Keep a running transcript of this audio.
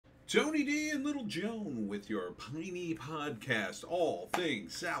Tony D and Little Joan with your Piney podcast. All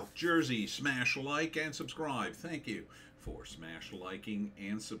things South Jersey. Smash like and subscribe. Thank you for smash liking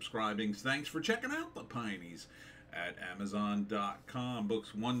and subscribing. Thanks for checking out the Pineys at Amazon.com.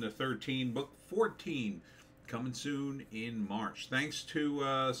 Books 1 to 13, book 14 coming soon in March. Thanks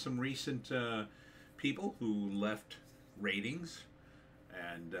to some recent people who left ratings,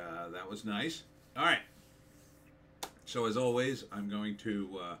 and that was nice. All right. So as always, I'm going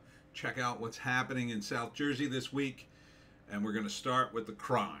to check out what's happening in South Jersey this week, and we're going to start with the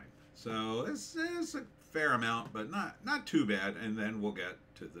crime. So this is a fair amount, but not too bad, and then we'll get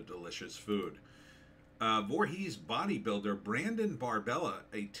to the delicious food. Voorhees bodybuilder Brandon Barbella,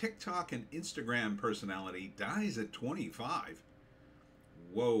 a TikTok and Instagram personality, dies at 25.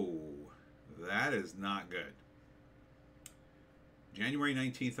 Whoa, that is not good. January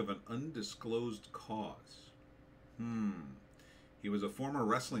 19th of an undisclosed cause. He was a former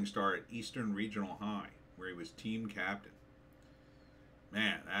wrestling star at Eastern Regional High, where he was team captain.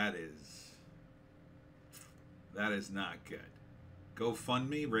 Man, that is not good.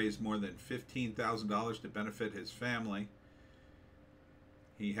 GoFundMe raised more than $15,000 to benefit his family.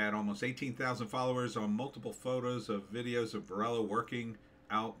 He had almost 18,000 followers on multiple photos of videos of Varela working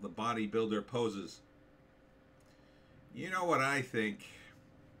out the bodybuilder poses. You know what I think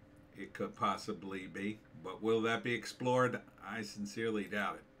it could possibly be, but will that be explored? I sincerely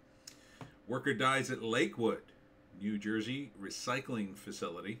doubt it. Worker dies at Lakewood, New Jersey recycling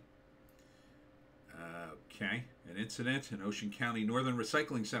facility. Okay, an incident in Ocean County Northern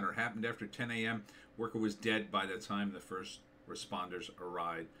Recycling Center happened after 10 a.m. Worker was dead by the time the first responders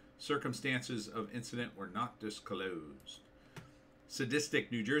arrived. Circumstances of incident were not disclosed.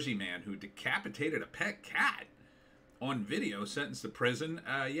 Sadistic New Jersey man who decapitated a pet cat on video sentenced to prison.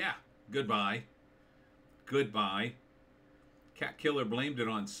 Yeah, goodbye. Goodbye. Cat killer blamed it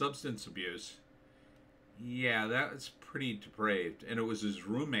on substance abuse. Yeah, that was pretty depraved. And it was his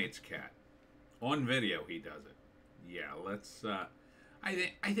roommate's cat. On video, he does it. Yeah, let's... I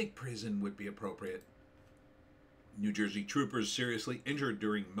think prison would be appropriate. New Jersey troopers seriously injured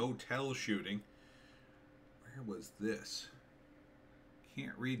during motel shooting. Where was this?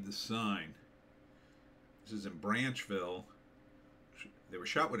 Can't read the sign. This is in Branchville. They were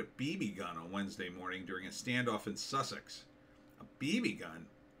shot with a BB gun on Wednesday morning during a standoff in Sussex. A BB gun?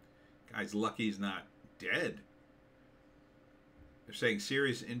 Guy's lucky he's not dead. They're saying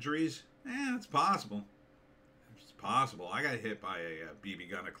serious injuries? It's possible. It's possible. I got hit by a BB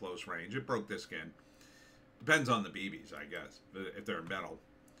gun at close range. It broke the skin. Depends on the BBs, I guess, if they're metal.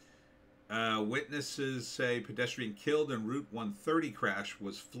 Witnesses say pedestrian killed in Route 130 crash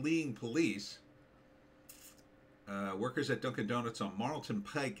was fleeing police. Workers at Dunkin' Donuts on Marlton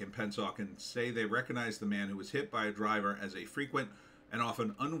Pike in Pennsauken say they recognize the man who was hit by a driver as a frequent and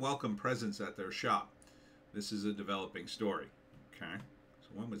often unwelcome presence at their shop. This is a developing story. Okay, so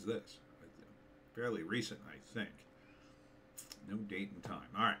when was this? Fairly recent, I think. No date and time.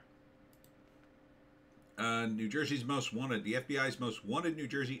 All right. New Jersey's most wanted. The FBI's most wanted New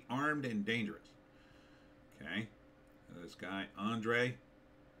Jersey armed and dangerous. Okay. This guy, Andre,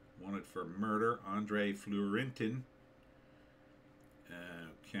 wanted for murder. Andre Florentin.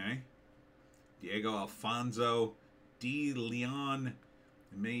 Okay. Diego Alfonso De Leon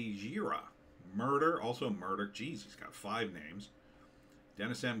Mejira. Murder. Also murder. Jeez, he's got 5 names.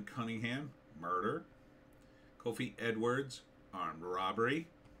 Dennis M. Cunningham. Murder. Kofi Edwards. Armed robbery.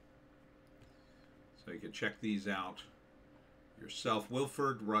 So you can check these out yourself.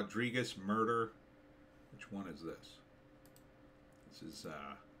 Wilford Rodriguez. Murder. Which one is this? This is,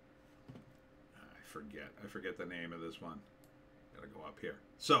 I forget the name of this one. Gotta go up here.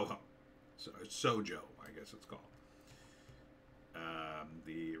 Soho. Sojo, I guess it's called.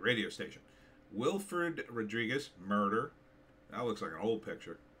 The radio station. Wilford Rodriguez, murder. That looks like an old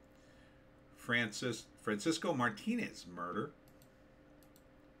picture. Francisco Martinez, murder.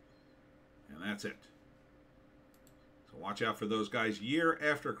 And that's it. So watch out for those guys. Year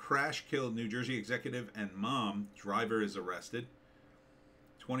after crash killed New Jersey executive and mom, driver is arrested.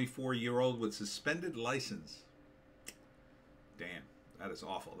 24-year-old with suspended license. Damn, that is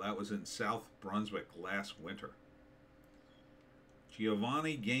awful. That was in South Brunswick last winter.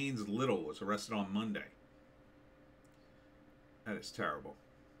 Giovanni Gaines Little was arrested on Monday. That is terrible.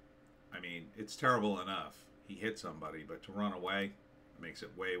 I mean, it's terrible enough. He hit somebody, but to run away makes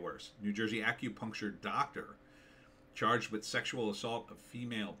it way worse. New Jersey acupuncture doctor charged with sexual assault of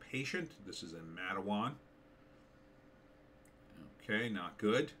female patient. This is in Matawan. Okay, not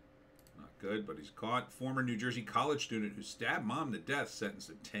good. Not good, but he's caught. Former New Jersey college student who stabbed mom to death sentenced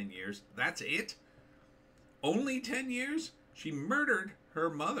to 10 years. That's it? Only 10 years? She murdered her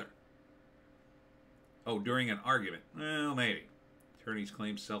mother. Oh, during an argument. Well, maybe. Attorneys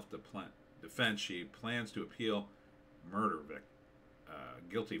claim self-defense. She plans to appeal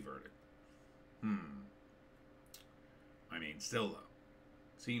guilty verdict. I mean, still though.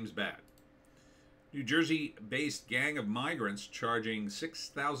 Seems bad. New Jersey-based gang of migrants charging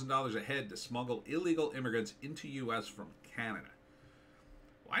 $6,000 a head to smuggle illegal immigrants into U.S. from Canada.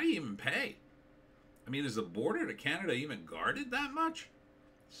 Why do you even pay? I mean, is the border to Canada even guarded that much?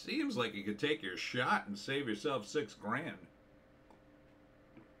 Seems like you could take your shot and save yourself $6 grand.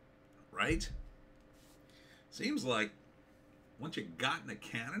 Right? Seems like once you got into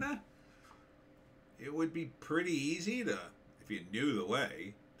Canada, it would be pretty easy to, if you knew the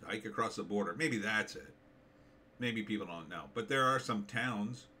way, to hike across the border. Maybe that's it. Maybe people don't know. But there are some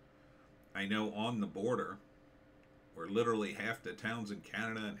towns I know on the border where literally half the towns in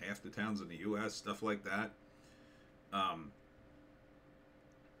Canada and half the towns in the U.S., stuff like that.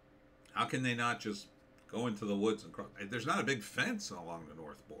 How can they not just go into the woods and cross? There's not a big fence along the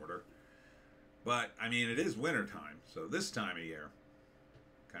north border. But, I mean, it is wintertime, so this time of year,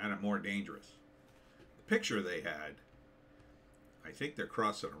 kind of more dangerous. The picture they had, I think they're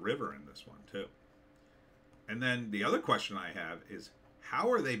crossing a river in this one, too. And then the other question I have is,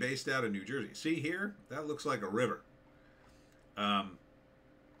 how are they based out of New Jersey? See here? That looks like a river.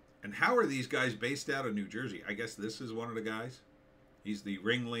 And how are these guys based out of New Jersey? I guess this is one of the guys. He's the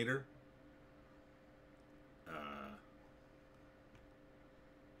ringleader.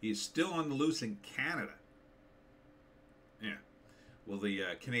 He's still on the loose in Canada. Yeah. Will the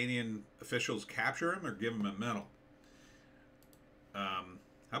Canadian officials capture him or give him a medal? How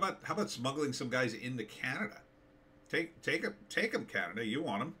about smuggling some guys into Canada? Take him, Canada. You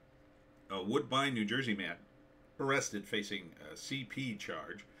want him? A Woodbine, New Jersey man arrested facing a CP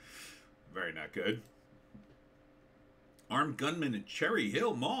charge. Very not good. Armed gunman in Cherry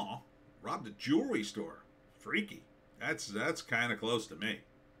Hill Mall robbed a jewelry store. Freaky. That's kind of close to me.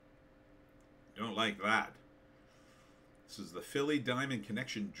 Don't like that. This is the Philly Diamond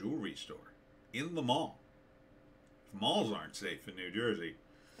Connection jewelry store in the mall. If malls aren't safe in New Jersey,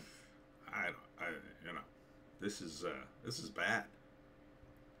 this is bad.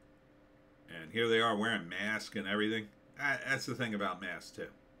 And here they are wearing masks and everything. That's the thing about masks too.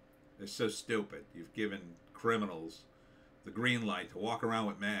 They're so stupid. You've given criminals the green light to walk around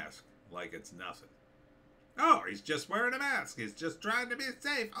with masks like it's nothing. Oh, he's just wearing a mask. He's just trying to be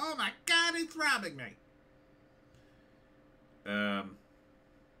safe. Oh my God, he's robbing me.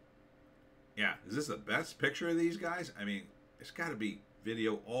 Yeah, is this the best picture of these guys? I mean, it's got to be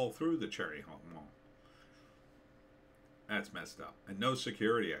video all through the Cherry Hill Mall. That's messed up. And no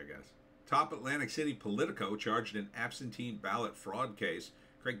security, I guess. Top Atlantic City Politico charged in absentee ballot fraud case.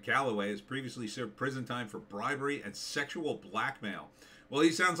 Craig Calloway has previously served prison time for bribery and sexual blackmail. Well,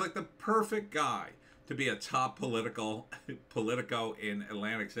 he sounds like the perfect guy to be a top Politico in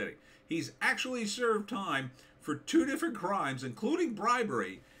Atlantic City. He's actually served time for 2 different crimes, including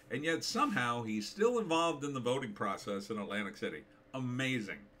bribery, and yet somehow he's still involved in the voting process in Atlantic City.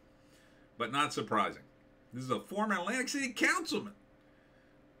 Amazing. But not surprising. This is a former Atlantic City councilman.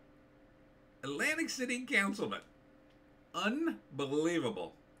 Atlantic City councilman.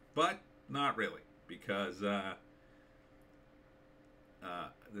 Unbelievable. But not really, because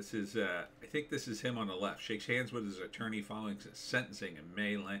this is, I think this is him on the left. Shakes hands with his attorney following his sentencing in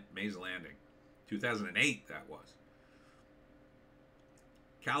May's Landing. 2008, that was.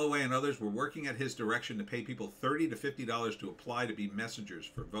 Calloway and others were working at his direction to pay people $30 to $50 to apply to be messengers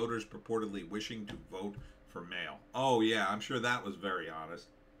for voters purportedly wishing to vote for mail. Oh, yeah, I'm sure that was very honest.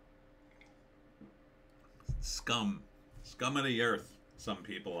 Scum. Scum of the earth, some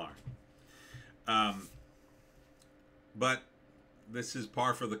people are. But this is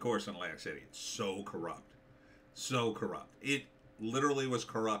par for the course in Atlantic City. It's so corrupt. So corrupt. It literally was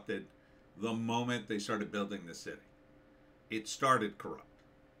corrupted the moment they started building the city. It started corrupt.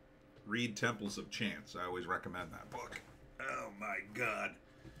 Read Temples of Chance. I always recommend that book. Oh my God.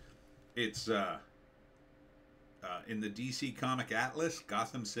 It's in the DC Comic Atlas,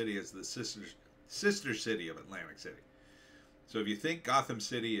 Gotham City is the sister city of Atlantic City. So if you think Gotham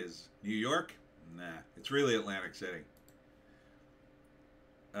City is New York, nah, it's really Atlantic City.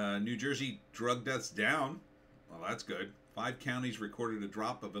 New Jersey drug deaths down. Well, that's good. 5 counties recorded a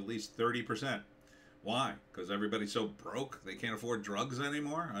drop of at least 30%. Why? Because everybody's so broke they can't afford drugs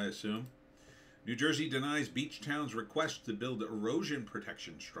anymore, I assume. New Jersey denies Beach Town's request to build erosion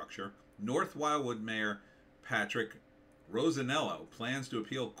protection structure. North Wildwood Mayor Patrick Rosanello plans to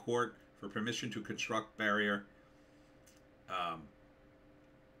appeal court for permission to construct barrier.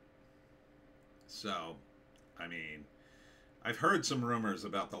 So, I mean, I've heard some rumors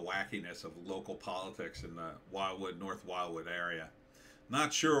about the wackiness of local politics in the Wildwood, North Wildwood area.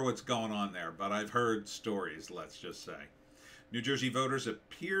 Not sure what's going on there, but I've heard stories, let's just say. New Jersey voters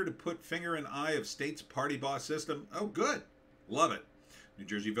appear to put finger in eye of state's party boss system. Oh, good. Love it. New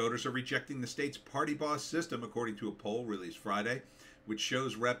Jersey voters are rejecting the state's party boss system, according to a poll released Friday, which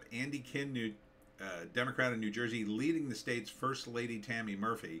shows Rep. Andy Kim, Democrat of New Jersey, leading the state's First Lady Tammy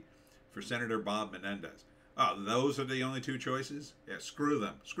Murphy for Senator Bob Menendez. Oh, those are the only two choices? Yeah, screw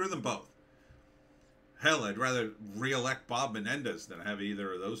them. Screw them both. Hell, I'd rather re-elect Bob Menendez than have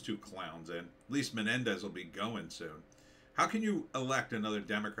either of those two clowns in. At least Menendez will be going soon. How can you elect another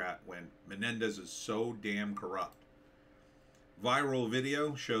Democrat when Menendez is so damn corrupt? Viral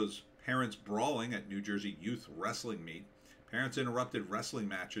video shows parents brawling at New Jersey youth wrestling meet. Parents interrupted wrestling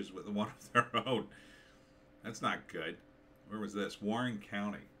matches with one of their own. That's not good. Where was this? Warren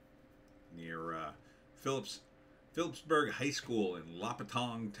County, near Phillipsburg High School in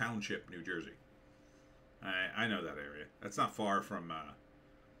Lapatong Township, New Jersey. I know that area. That's not far from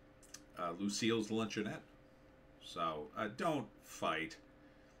Lucille's Luncheonette. So don't fight.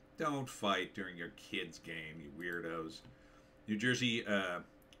 Don't fight during your kids' game, you weirdos. New Jersey,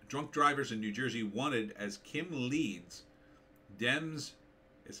 drunk drivers in New Jersey wanted as Kim leads. Dems,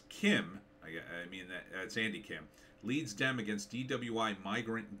 as Kim, I mean, that's Andy Kim, leads Dem against DWI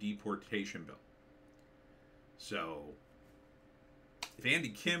migrant deportation bill. So, if Andy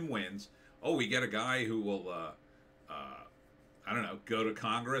Kim wins, oh, we get a guy who will, I don't know, go to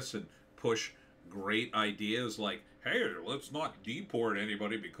Congress and push great ideas like, hey, let's not deport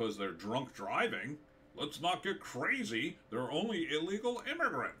anybody because they're drunk driving. Let's not get crazy. They're only illegal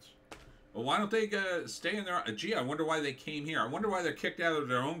immigrants. Well, why don't they stay in their... Gee, I wonder why they came here. I wonder why they're kicked out of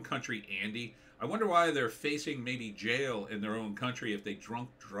their own country, Andy. I wonder why they're facing maybe jail in their own country if they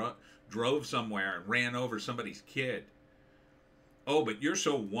drove somewhere and ran over somebody's kid. Oh, but you're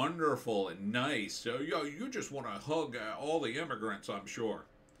so wonderful and nice. So you just want to hug all the immigrants, I'm sure.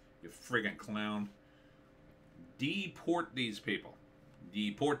 You friggin' clown. Deport these people.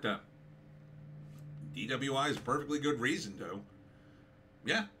 Deport them. DWI is a perfectly good reason to.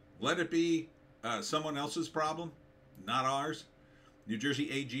 Yeah, let it be someone else's problem, not ours. New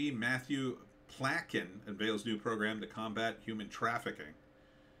Jersey AG Matthew Placken unveils new program to combat human trafficking.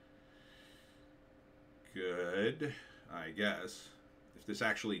 Good, I guess. If this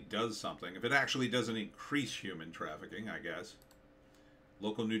actually does something. If it actually doesn't increase human trafficking, I guess.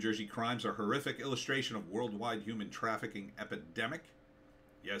 Local New Jersey crimes are a horrific illustration of worldwide human trafficking epidemic.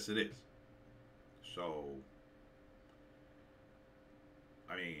 Yes, it is. So,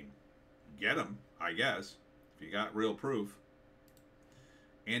 I mean, get them, I guess, if you got real proof.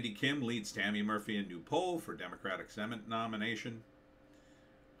 Andy Kim leads Tammy Murphy in new poll for Democratic Senate nomination.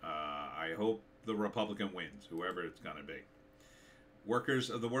 I hope the Republican wins, whoever it's going to be. Workers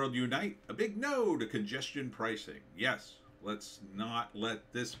of the world unite. A big no to congestion pricing. Yes, let's not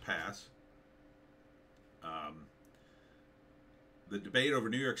let this pass. The debate over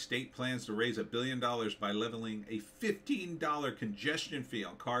New York State plans to raise $1 billion by leveling a $15 congestion fee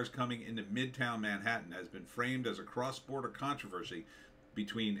on cars coming into Midtown Manhattan has been framed as a cross-border controversy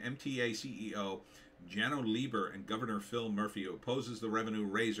between MTA CEO Janno Lieber and Governor Phil Murphy, who opposes the revenue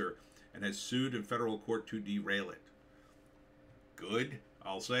raiser and has sued in federal court to derail it. Good.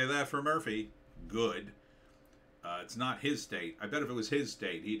 I'll say that for Murphy. Good. It's not his state. I bet if it was his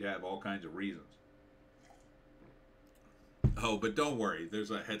state, he'd have all kinds of reasons. Oh, but don't worry.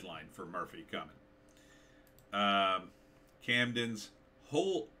 There's a headline for Murphy coming. Camden's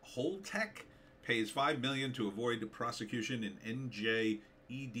Holtec pays $5 million to avoid prosecution in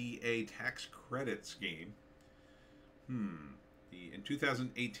NJEDA tax credit scheme. In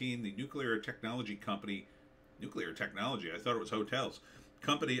 2018, the nuclear technology, I thought it was hotels,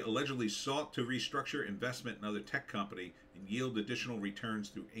 company allegedly sought to restructure investment in other tech company and yield additional returns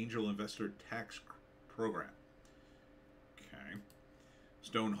through angel investor tax program. Okay.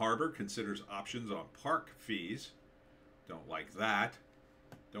 Stone Harbor considers options on park fees. Don't like that.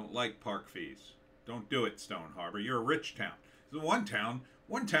 Don't like park fees. Don't do it, Stone Harbor. You're a rich town. There's one town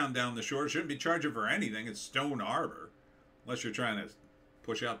down the shore shouldn't be charging for anything. It's Stone Harbor. Unless you're trying to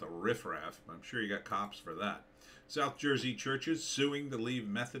push out the riffraff. I'm sure you got cops for that. South Jersey churches suing to leave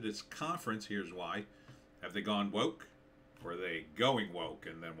Methodist Conference. Here's why. Have they gone woke? Or are they going woke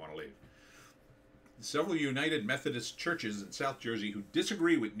and then want to leave? Several United Methodist churches in South Jersey who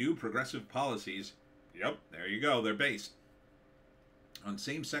disagree with new progressive policies, yep, there you go, they're based on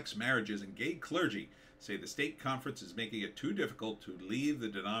same-sex marriages and gay clergy, say the state conference is making it too difficult to leave the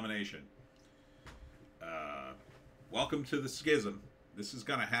denomination. Welcome to the schism. This is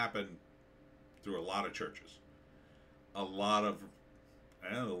going to happen through a lot of churches. a lot of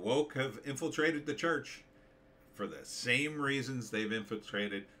the woke have infiltrated the church for the same reasons they've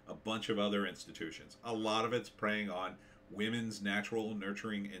infiltrated a bunch of other institutions. A lot of it's preying on women's natural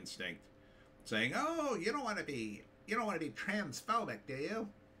nurturing instinct, saying, "Oh, you don't want to be transphobic, do you?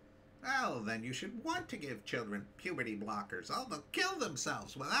 Well, then you should want to give children puberty blockers. Oh, they'll kill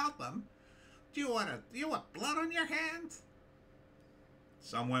themselves without them. Do you want blood on your hands?"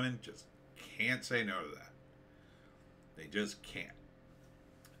 Some women just can't say no to that. They just can't.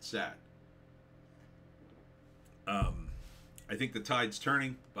 It's sad. I think the tide's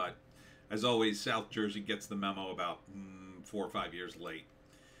turning, but as always, South Jersey gets the memo about 4 or 5 years late.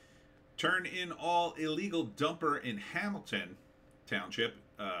 Turn in all illegal dumper in Hamilton Township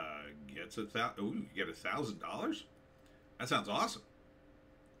gets you get $1,000. That sounds awesome.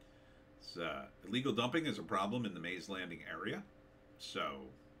 Illegal dumping is a problem in the Mays Landing area, so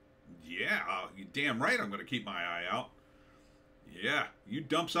yeah, you're damn right. I'm going to keep my eye out. Yeah, you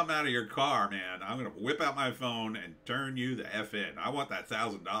dump something out of your car, man, I'm going to whip out my phone and turn you the F in. I want that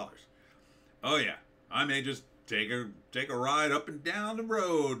 $1,000. Oh, yeah. I may just take a ride up and down the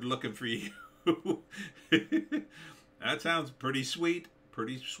road looking for you. That sounds pretty sweet.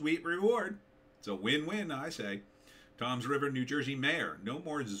 Pretty sweet reward. It's a win-win, I say. Toms River, New Jersey mayor. No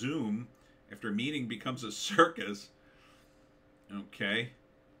more Zoom after meeting becomes a circus. Okay.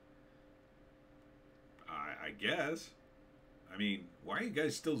 I guess. I mean, why are you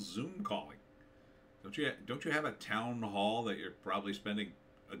guys still Zoom calling? Don't you have a town hall that you're probably spending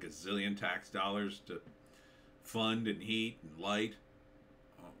a gazillion tax dollars to fund and heat and light?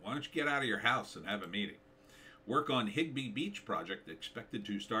 Why don't you get out of your house and have a meeting? Work on Higbee Beach project expected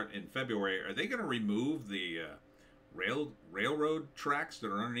to start in February. Are they going to remove the railroad tracks that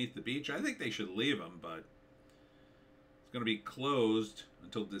are underneath the beach? I think they should leave them, but it's going to be closed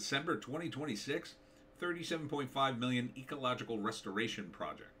until December 2026. $37.5 million ecological restoration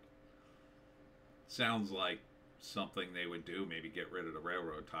project. Sounds like something they would do, maybe get rid of the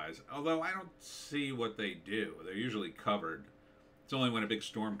railroad ties. Although I don't see what they do. They're usually covered. It's only when a big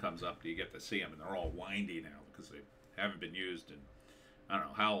storm comes up do you get to see them, and they're all windy now because they haven't been used in I don't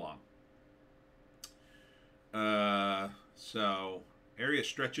know how long. So, area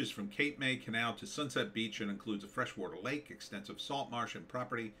stretches from Cape May Canal to Sunset Beach and includes a freshwater lake, extensive salt marsh and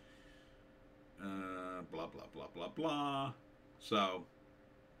property. Blah, blah, blah, blah, blah. So,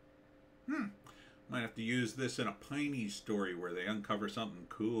 might have to use this in a Pineys story where they uncover something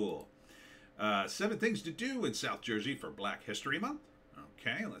cool. 7 things to do in South Jersey for Black History Month.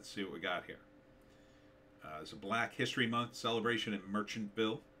 Okay, let's see what we got here. There's a Black History Month celebration in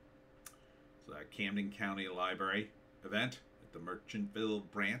Merchantville. It's a Camden County Library event at the Merchantville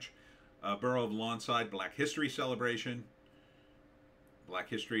branch. Borough of Lawnside Black History Celebration. Black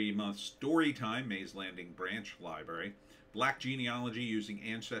History Month Story Time, Mays Landing Branch Library. Black Genealogy Using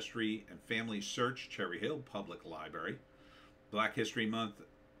Ancestry and Family Search, Cherry Hill Public Library. Black History Month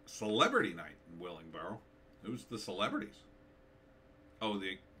Celebrity Night in Willingboro. Who's the celebrities? Oh,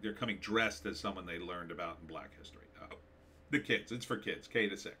 they're coming dressed as someone they learned about in Black History. Oh, the kids. It's for kids, K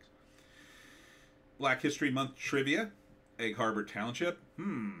to 6. Black History Month Trivia, Egg Harbor Township.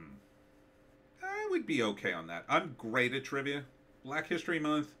 I would be okay on that. I'm great at trivia. Black History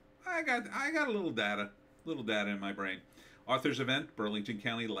Month, I got a little data in my brain. Authors event, Burlington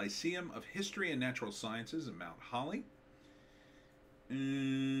County Lyceum of History and Natural Sciences in Mount Holly.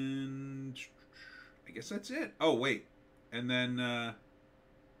 And I guess that's it. Oh, wait. And then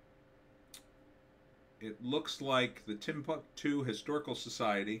it looks like the Timbuktu Historical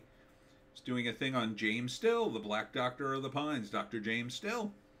Society is doing a thing on James Still, the Black Doctor of the Pines, Dr. James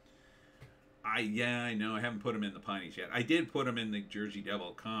Still. I know. I haven't put him in the Pineys yet. I did put him in the Jersey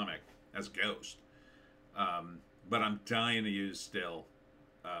Devil comic as Ghost. But I'm dying to use Still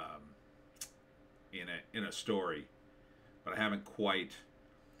in a story. But I haven't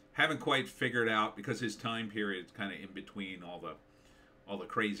quite figured out, because his time period is kind of in between all the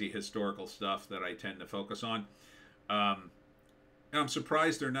crazy historical stuff that I tend to focus on. And I'm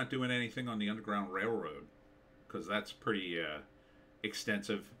surprised they're not doing anything on the Underground Railroad, because that's pretty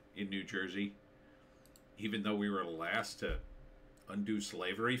extensive in New Jersey, even though we were last to undo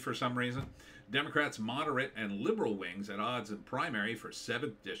slavery for some reason. Democrats' moderate and liberal wings at odds in primary for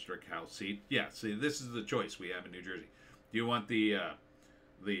 7th District House seat. Yeah, see, this is the choice we have in New Jersey. Do you want the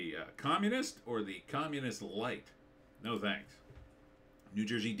communist or the communist light? No thanks. New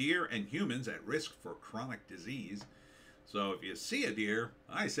Jersey deer and humans at risk for chronic disease. So if you see a deer,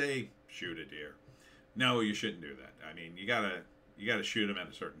 I say shoot a deer. No, you shouldn't do that. I mean, you gotta shoot them at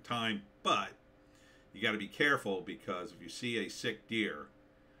a certain time, but you gotta be careful, because if you see a sick deer,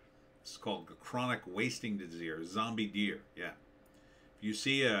 It's called chronic wasting disease, or zombie deer. Yeah.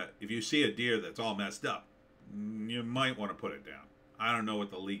 If you see a deer that's all messed up, you might want to put it down. I don't know what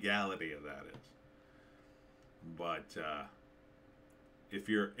the legality of that is, but if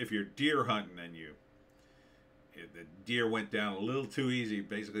you're deer hunting and the deer went down a little too easy,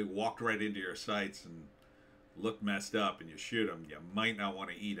 basically walked right into your sights and looked messed up, and you shoot them, you might not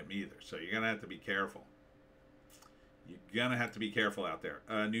want to eat them either. So you're gonna have to be careful. You're gonna have to be careful out there.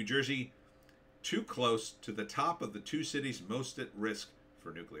 New Jersey, too close to the top of the two cities most at risk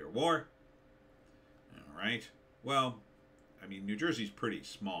for nuclear war. All right. Well, I mean, New Jersey's pretty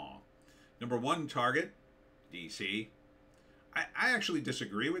small. Number one target, D.C. I actually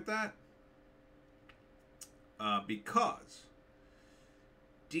disagree with that because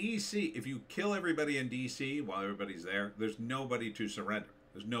D.C., if you kill everybody in D.C. while everybody's there, there's nobody to surrender.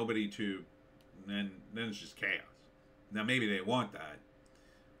 There's nobody to, then it's just chaos. Now, maybe they want that,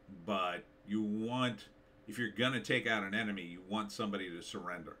 but you want, if you're going to take out an enemy, you want somebody to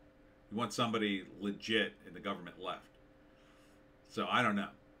surrender. You want somebody legit in the government left. So, I don't know.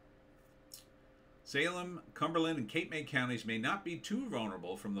 Salem, Cumberland, and Cape May counties may not be too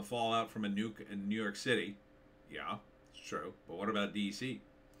vulnerable from the fallout from a nuke in New York City. Yeah, it's true. But what about D.C.?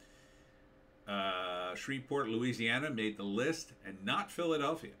 Shreveport, Louisiana made the list and not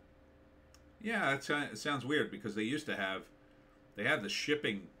Philadelphia. Yeah, it sounds weird because they used to have, they have the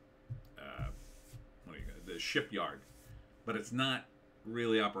shipping, the shipyard, but it's not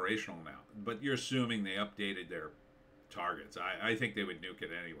really operational now. But you're assuming they updated their targets. I think they would nuke it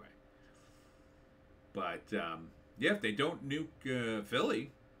anyway. But yeah, if they don't nuke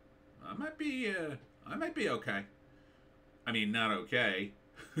Philly, I might be okay. I mean, not okay.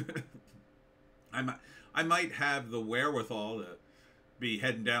 I might have the wherewithal to be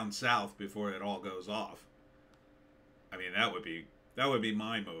heading down south before it all goes off. I mean, that would be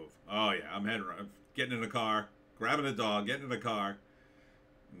my move. Oh yeah, I'm getting in a car, grabbing a dog, getting in a car,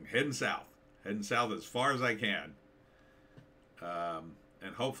 and heading south as far as I can,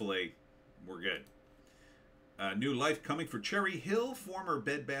 and hopefully we're good. New life coming for Cherry Hill, former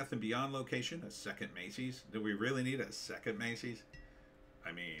Bed Bath & Beyond location, a second Macy's. Do we really need a second Macy's?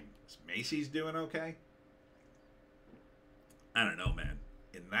 I mean, is Macy's doing okay? I don't know, man.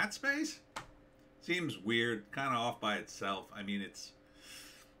 In that space? Seems weird, kind of off by itself. I mean, it's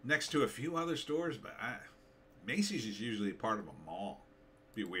next to a few other stores, but Macy's is usually part of a mall.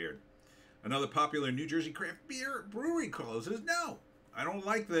 Be weird. Another popular New Jersey craft beer brewery closes. No, I don't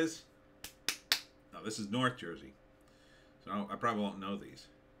like this. No, this is North Jersey, so I probably won't know these.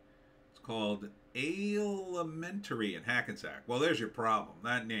 It's called Elementary in Hackensack. Well, there's your problem.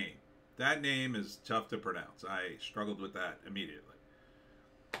 That name. That name is tough to pronounce. I struggled with that immediately.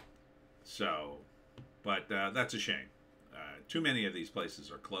 So, but that's a shame. Too many of these places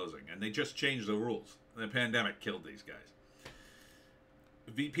are closing, and they just changed the rules. The pandemic killed these guys.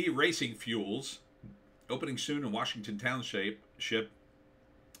 VP Racing Fuels, opening soon in Washington Township,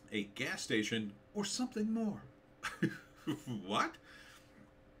 a gas station or something more. What?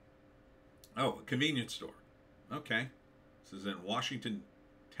 Oh, a convenience store. Okay. This is in Washington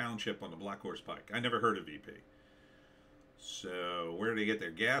Township on the Black Horse Pike. I never heard of VP. So, where do they get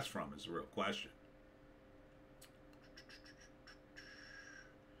their gas from is the real question.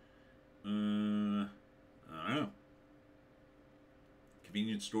 I don't know.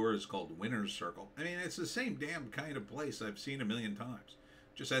 Convenience store is called Winner's Circle. I mean, it's the same damn kind of place I've seen a million times.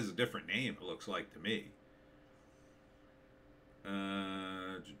 Just has a different name, it looks like to me.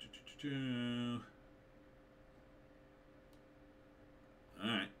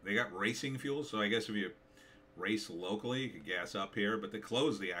 Alright, they got racing fuel, so I guess if you race locally, you could gas up here, but they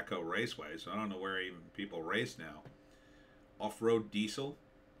closed the Echo Raceway, so I don't know where even people race now. Off-road diesel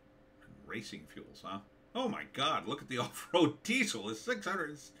and racing fuels, huh? Oh my God, look at the off-road diesel. It's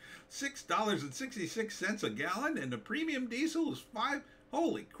 $6.66 a gallon, and the premium diesel is $5.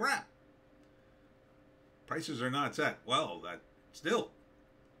 Holy crap. Prices are not set. Well, that still.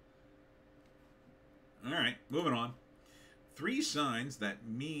 All right, moving on. 3 signs that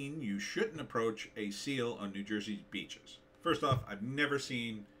mean you shouldn't approach a seal on New Jersey beaches. First off, I've never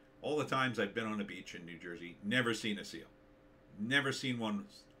seen, all the times I've been on a beach in New Jersey, never seen a seal. Never seen one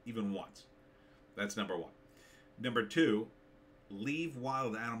even once. That's number 1. Number 2, leave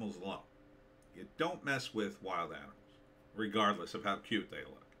wild animals alone. You don't mess with wild animals, regardless of how cute they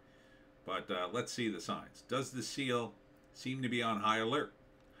look. But let's see the signs. Does the seal seem to be on high alert?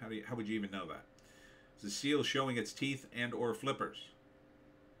 How would you even know that? Is the seal showing its teeth and or flippers?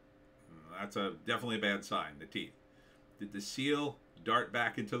 That's definitely a bad sign, the teeth. Did the seal dart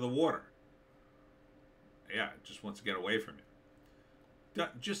back into the water? Yeah, it just wants to get away from you.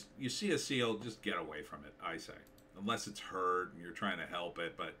 Just, you see a seal, just get away from it, I say. Unless it's hurt and you're trying to help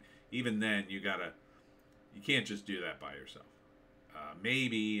it. But even then, you can't just do that by yourself.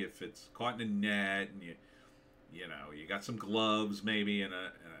 Maybe if it's caught in a net and you got some gloves maybe and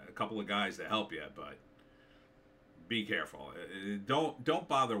a couple of guys to help you, but be careful. Don't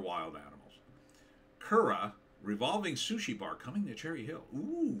bother wild animals. Kura revolving sushi bar coming to Cherry Hill.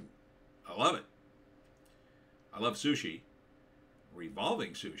 Ooh, I love it. I love sushi.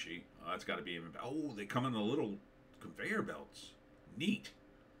 Revolving sushi. Oh, that's got to be even. Oh, they come in the little conveyor belts. Neat.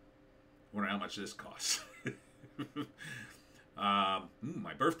 Wonder how much this costs.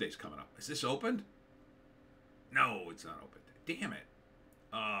 My birthday's coming up. Is this opened? No, it's not opened. Damn it.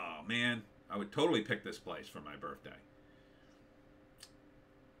 Oh, man. I would totally pick this place for my birthday.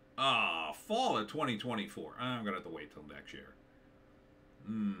 Fall of 2024. I'm going to have to wait till next year.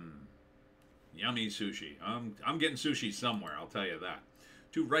 Yummy sushi. I'm getting sushi somewhere, I'll tell you that.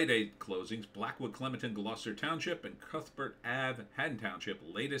 2 Rite Aid closings. Blackwood, Clementon, Gloucester Township, and Cuthbert Ave, Haddon Township.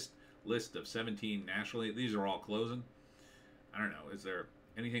 Latest list of 17 nationally. These are all closing. I don't know. Is there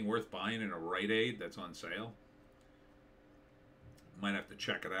anything worth buying in a Rite Aid that's on sale? Might have to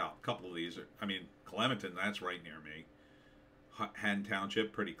check it out. A couple of these are, Clementon, that's right near me. Haddon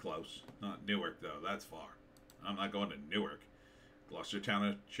Township, pretty close. Not Newark, though. That's far. I'm not going to Newark. Gloucester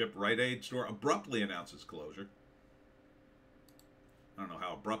Township Rite Aid store abruptly announces closure. I don't know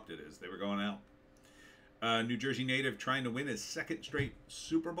how abrupt it is. They were going out. New Jersey native trying to win his 2nd straight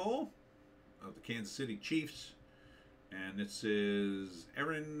Super Bowl of the Kansas City Chiefs. And this is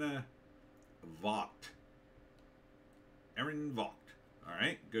Aaron Vogt. Aaron Vogt. All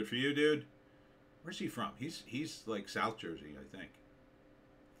right, good for you, dude. Where's he from? He's like South Jersey, I think.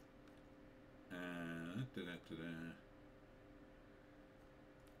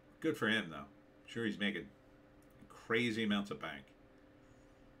 Good for him, though. Sure, he's making crazy amounts of bank.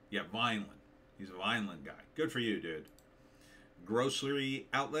 Yeah, Vineland. He's a Vineland guy. Good for you, dude. Grocery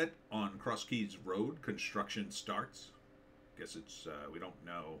outlet on Cross Keys Road. Construction starts. Guess it's, we don't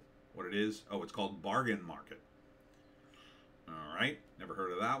know what it is. Oh, it's called Bargain Market. All right. Never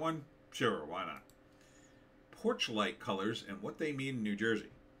heard of that one. Sure, why not? Porch light colors and what they mean in New Jersey.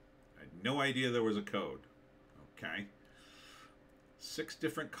 I had no idea there was a code. Okay. 6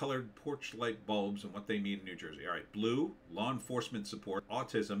 different colored porch light bulbs and what they mean in New Jersey. All right. Blue, law enforcement support,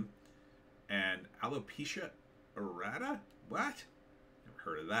 autism, and alopecia areata? What? Never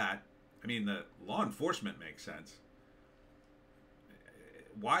heard of that. I mean, the law enforcement makes sense.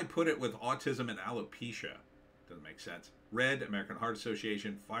 Why put it with autism and alopecia? Doesn't make sense. Red, American Heart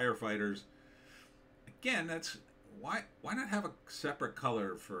Association, firefighters. Again, that's why not have a separate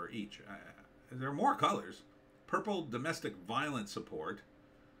color for each? There are more colors. Purple, domestic violence support.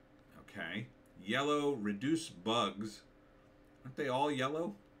 Okay. Yellow, reduce bugs. Aren't they all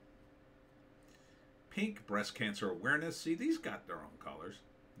yellow? Pink, breast cancer awareness. See, these got their own colors.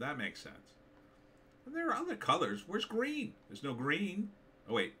 That makes sense. And there are other colors. Where's green? There's no green.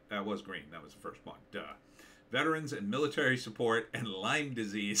 Oh, wait. That was green. That was the first one. Duh. Veterans and military support and Lyme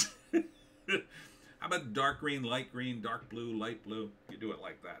disease. How about dark green, light green, dark blue, light blue? You do it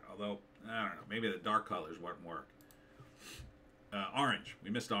like that. Although, I don't know. Maybe the dark colors won't work. Orange. We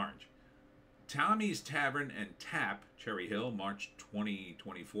missed orange. Tommy's Tavern and Tap, Cherry Hill, March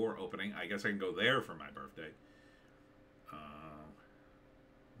 2024 opening. I guess I can go there for my birthday.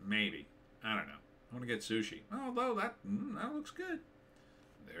 Maybe. I don't know. I want to get sushi. Although that looks good.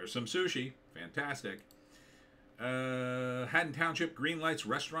 There's some sushi. Fantastic. Haddon Township Green Lights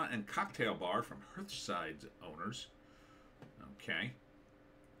Restaurant and Cocktail Bar from Hearthside's owners. Okay.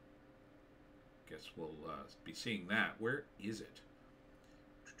 Guess we'll be seeing that. Where is it?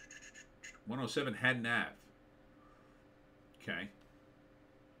 107 Haddon Ave. Okay.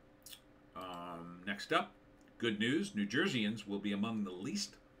 Next up, good news. New Jerseyans will be among the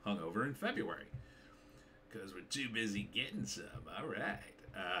least hungover in February. Because we're too busy getting some. All right.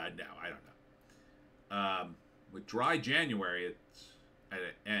 No, I don't know. With dry January, it's at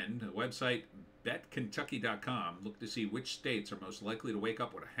an end. The website betkentucky.com. Look to see which states are most likely to wake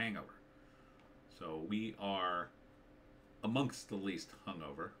up with a hangover. So we are amongst the least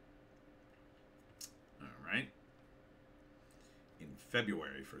hungover. All right. In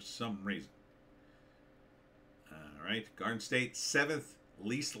February for some reason. All right. Garden State, 7th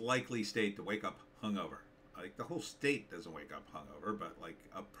least likely state to wake up hungover. Like, the whole state doesn't wake up hungover, but like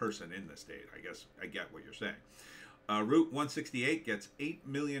a person in the state. I guess I get what you're saying. Route 168 gets $8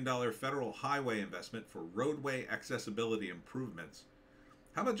 million federal highway investment for roadway accessibility improvements.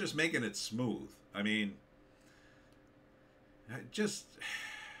 How about just making it smooth? I mean, just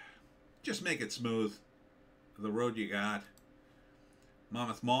make it smooth. The road you got.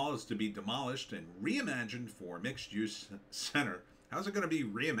 Monmouth Mall is to be demolished and reimagined for mixed-use center. How's it going to be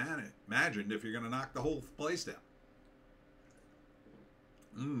reimagined if you're going to knock the whole place down?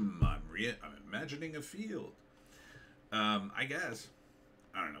 I'm imagining a field. I guess.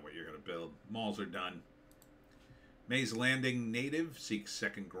 I don't know what you're going to build. Malls are done. Mays Landing native seeks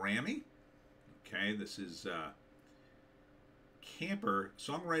second Grammy. Okay, this is Camper,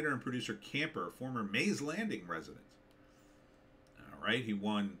 songwriter and producer Camper, former Mays Landing resident. All right, he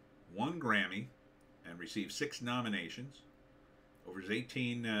won 1 Grammy and received 6 nominations over his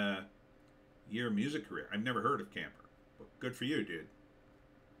 18-year music career. I've never heard of Camper, but good for you, dude.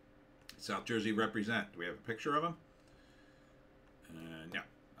 South Jersey represent. Do we have a picture of him? No.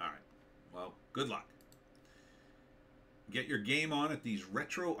 All right. Well, good luck. Get your game on at these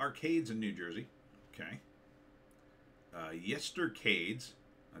retro arcades in New Jersey. Okay. Yestercades.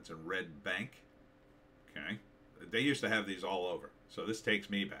 That's in Red Bank. Okay. They used to have these all over. So this takes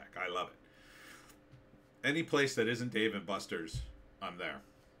me back. I love it. Any place that isn't Dave & Buster's, I'm there.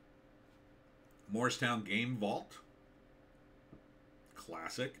 Morristown Game Vault.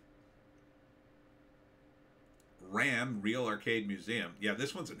 Classic. Ram Real Arcade Museum. Yeah,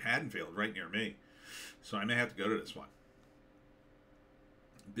 this one's in Haddonfield, right near me. So I may have to go to this one.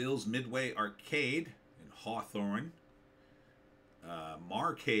 Bill's Midway Arcade in Hawthorne.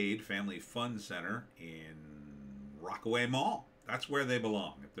 Marcade Family Fun Center in Rockaway Mall. That's where they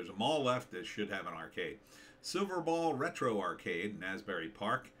belong. If there's a mall left, it should have an arcade. Silver Ball Retro Arcade in Asbury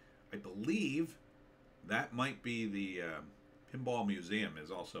Park. I believe that might be the Pinball Museum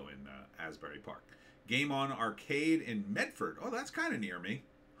is also in Asbury Park. Game On Arcade in Medford. Oh, that's kind of near me.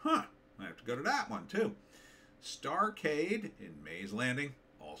 Huh. I have to go to that one, too. Starcade in Mays Landing.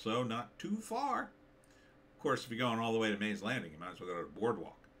 Also not too far. Of course, if you're going all the way to Mays Landing, you might as well go to the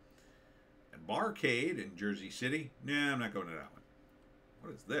Boardwalk. And Barcade in Jersey City. Nah, I'm not going to that one.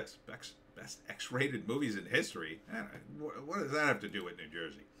 What is this? Best X-rated movies in history? What does that have to do with New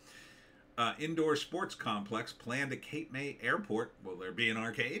Jersey? Indoor Sports Complex planned at Cape May Airport. Will there be an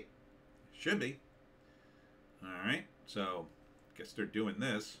arcade? Should be. All right, so I guess they're doing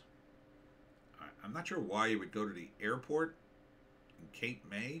this. I'm not sure why you would go to the airport in Cape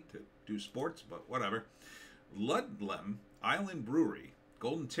May to do sports, but whatever. Ludlam Island Brewery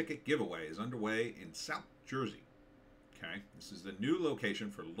Golden Ticket Giveaway is underway in South Jersey. Okay, this is the new location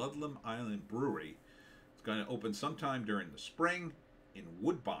for Ludlam Island Brewery. It's going to open sometime during the spring in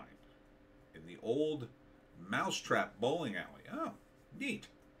Woodbine, in the old Mousetrap Bowling Alley. Oh, neat.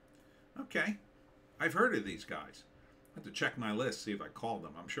 Okay. I've heard of these guys. I have to check my list, see if I called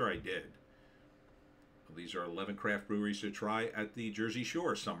them. I'm sure I did. Well, these are 11 craft breweries to try at the Jersey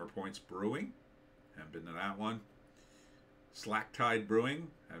Shore. Summer Points Brewing. Haven't been to that one. Slack Tide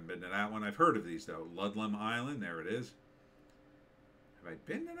Brewing. Haven't been to that one. I've heard of these, though. Ludlam Island. There it is. Have I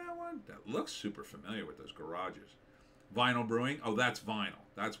been to that one? That looks super familiar with those garages. Vinyl Brewing. Oh, that's Vinyl.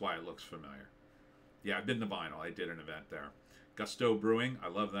 That's why it looks familiar. Yeah, I've been to Vinyl. I did an event there. Gusto Brewing. I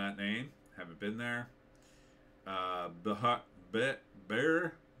love that name. Haven't been there.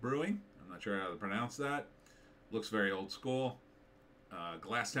 Bear Brewing. I'm not sure how to pronounce that. Looks very old school.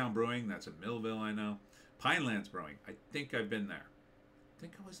 Glasstown Brewing. That's in Millville, I know. Pinelands Brewing. I think I've been there. I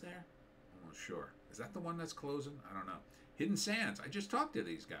think I was there. I'm not sure. Is that the one that's closing? I don't know. Hidden Sands. I just talked to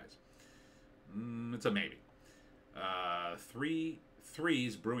these guys. It's a maybe. Three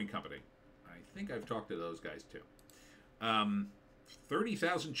Threes Brewing Company. I think I've talked to those guys too.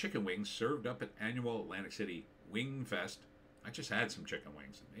 30,000 chicken wings served up at annual Atlantic City Wing Fest. I just had some chicken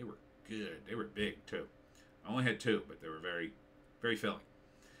wings, and they were good. They were big, too. I only had 2, but they were very, very filling.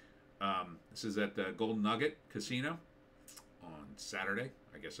 This is at the Golden Nugget Casino on Saturday.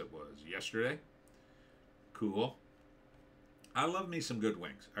 I guess it was yesterday. Cool. I love me some good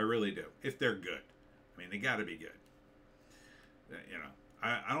wings. I really do. If they're good. I mean, they got to be good. You know,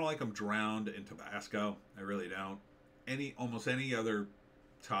 I don't like them drowned in Tabasco. I really don't. Almost any other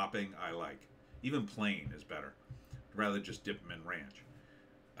topping I like. Even plain is better. I'd rather just dip them in ranch.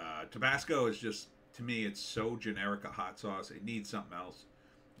 Tabasco is just, to me, it's so generic a hot sauce. It needs something else.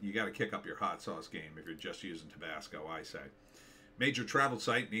 You got to kick up your hot sauce game if you're just using Tabasco, I say. Major travel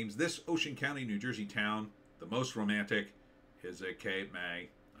site names this Ocean County, New Jersey town the most romantic is at Cape May.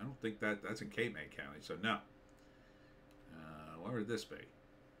 I don't think that's in Cape May County, so no. Where would this be?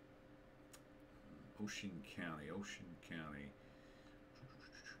 Ocean County.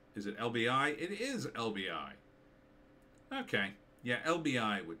 Is it LBI? It is LBI. Okay. Yeah,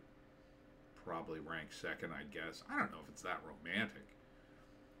 LBI would probably rank second, I guess. I don't know if it's that romantic.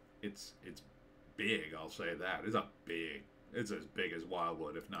 It's big, I'll say that. It's as big as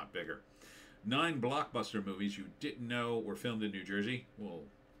Wildwood, if not bigger. 9 blockbuster movies you didn't know were filmed in New Jersey. We'll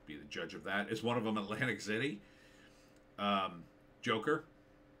be the judge of that. Is one of them Atlantic City? Joker.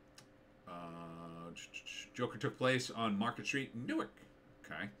 Joker took place on Market Street in Newark.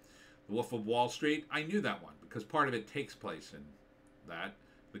 Okay. The Wolf of Wall Street. I knew that one because part of it takes place in that.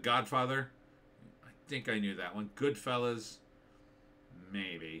 The Godfather. I think I knew that one. Goodfellas.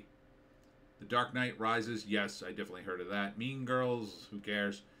 Maybe. The Dark Knight Rises. Yes, I definitely heard of that. Mean Girls. Who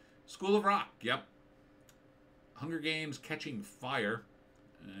cares? School of Rock. Yep. Hunger Games Catching Fire.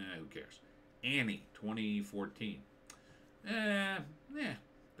 Who cares? Annie 2014.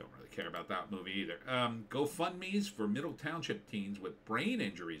 Don't really care about that movie either. GoFundMe's for Middle Township teens with brain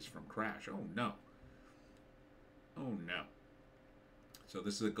injuries from crash. Oh no. Oh no. So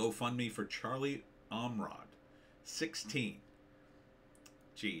this is a GoFundMe for Charlie Omrod, 16.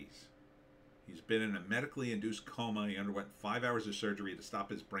 Jeez. He's been in a medically induced coma. He underwent 5 hours of surgery to stop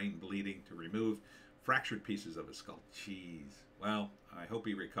his brain bleeding to remove fractured pieces of his skull. Jeez. Well, I hope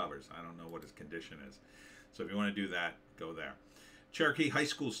he recovers. I don't know what his condition is. So if you want to do that, go there. Cherokee High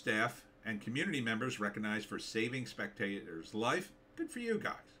School staff and community members recognized for saving spectators' life. Good for you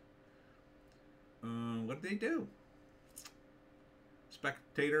guys. What did they do?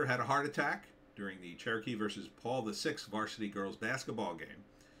 Spectator had a heart attack during the Cherokee versus Paul VI varsity girls basketball game.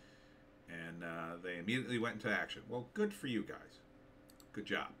 And they immediately went into action. Well, good for you guys. Good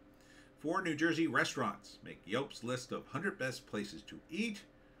job. 4 New Jersey restaurants make Yelp's list of 100 best places to eat.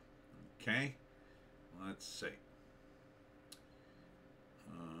 Okay. Let's see.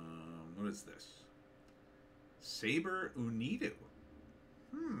 What is this? Saber Unido.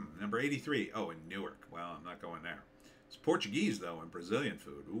 Number 83. Oh, in Newark. Well, I'm not going there. It's Portuguese, though, and Brazilian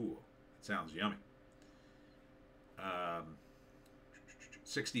food. Ooh, that sounds yummy.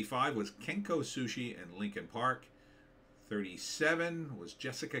 65 was Kenko Sushi in Lincoln Park. 37 was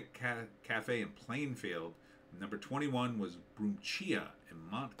Jessica Cafe in Plainfield. Number 21 was Brunchia in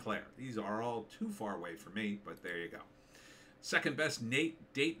Montclair. These are all too far away for me, but there you go. Second best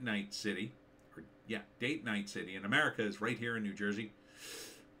date night city, date night city in America is right here in New Jersey.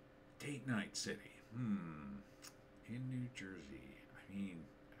 Date night city. In New Jersey. I mean,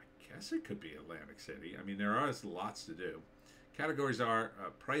 I guess it could be Atlantic City. I mean, there are lots to do. Categories are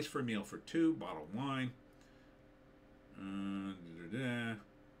price for meal for 2, bottled wine.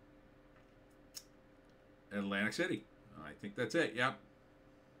 Atlantic City. I think that's it. Yep.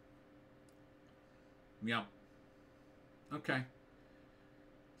 Okay.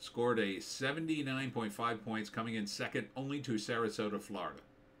 Scored a 79.5 points, coming in second only to Sarasota, Florida.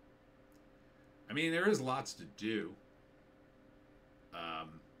 I mean, there is lots to do.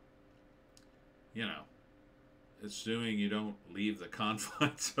 You know, assuming you don't leave the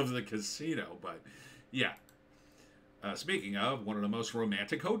confines of the casino, but yeah. Speaking of, one of the most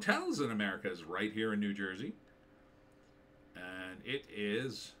romantic hotels in America is right here in New Jersey. And it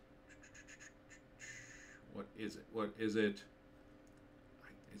is... What is it? What is it?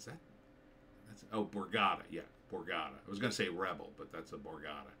 Is that... Borgata. Yeah, Borgata. I was going to say Rebel, but that's a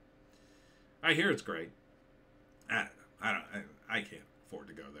Borgata. I hear it's great. I don't know. I can't afford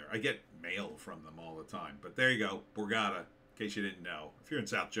to go there. I get mail from them all the time. But there you go. Borgata, in case you didn't know. If you're in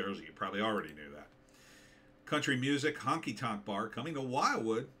South Jersey, you probably already knew that. Country music, honky tonk bar coming to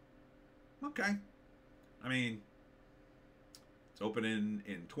Wildwood. Okay. I mean, it's opening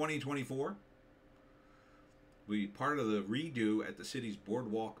in 2024. We part of the redo at the city's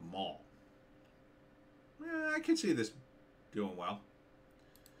Boardwalk Mall. I can see this doing well.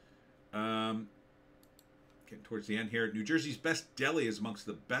 Getting towards the end here. New Jersey's best deli is amongst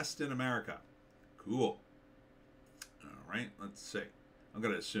the best in America. Cool. All right, let's see. I'm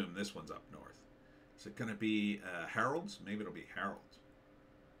going to assume this one's up north. Is it going to be Harold's? Maybe it'll be Harold's.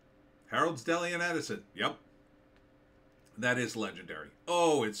 Harold's Deli in Edison. Yep. That is legendary.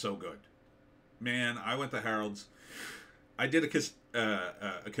 Oh, it's so good. Man, I went to Harold's. I did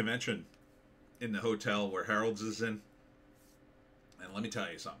a convention in the hotel where Harold's is in. And let me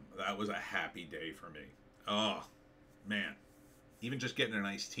tell you something. That was a happy day for me. Oh, man. Even just getting an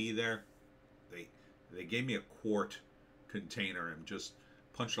iced tea there. They gave me a quart container and just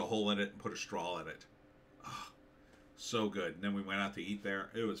punched a hole in it and put a straw in it. Oh, so good. And then we went out to eat there.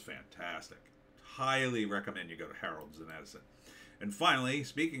 It was fantastic. Highly recommend you go to Harold's in Edison. And finally,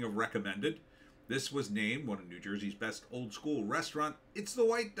 speaking of recommended, this was named one of New Jersey's best old school restaurant. It's the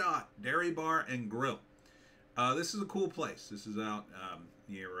White Dot Dairy Bar and Grill. This is a cool place. This is out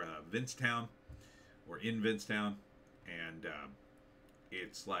near Vincetown, or in Vincetown, and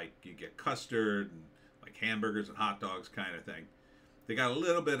it's like you get custard and like hamburgers and hot dogs kind of thing. They got a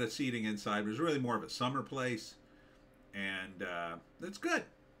little bit of seating inside, but it's really more of a summer place, and it's good.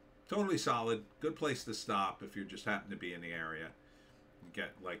 totally solid. Good place to stop if you just happen to be in the area.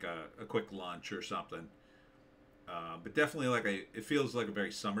 Get like a quick lunch or something. But definitely it feels like a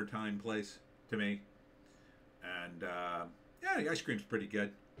very summertime place to me. And yeah, the ice cream's pretty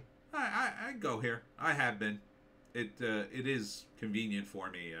good. I go here. I have been. It is convenient for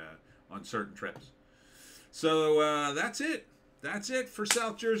me on certain trips. So that's it. That's it for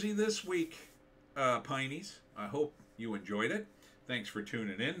South Jersey this week, Pineys. I hope you enjoyed it. Thanks for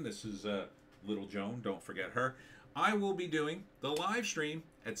tuning in. This is Little Joan. Don't forget her. I will be doing the live stream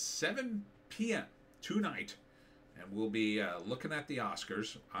at 7 p.m. tonight, and we'll be looking at the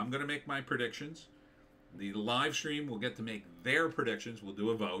Oscars. I'm going to make my predictions. The live stream will get to make their predictions. We'll do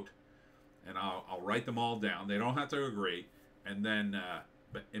a vote, and I'll write them all down. They don't have to agree. And then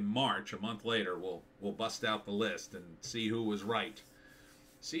but in March, a month later, we'll bust out the list and see who was right.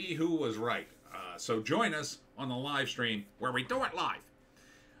 See who was right. So join us on the live stream where we do it live.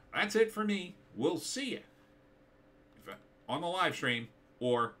 That's it for me. We'll see you on the live stream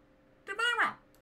or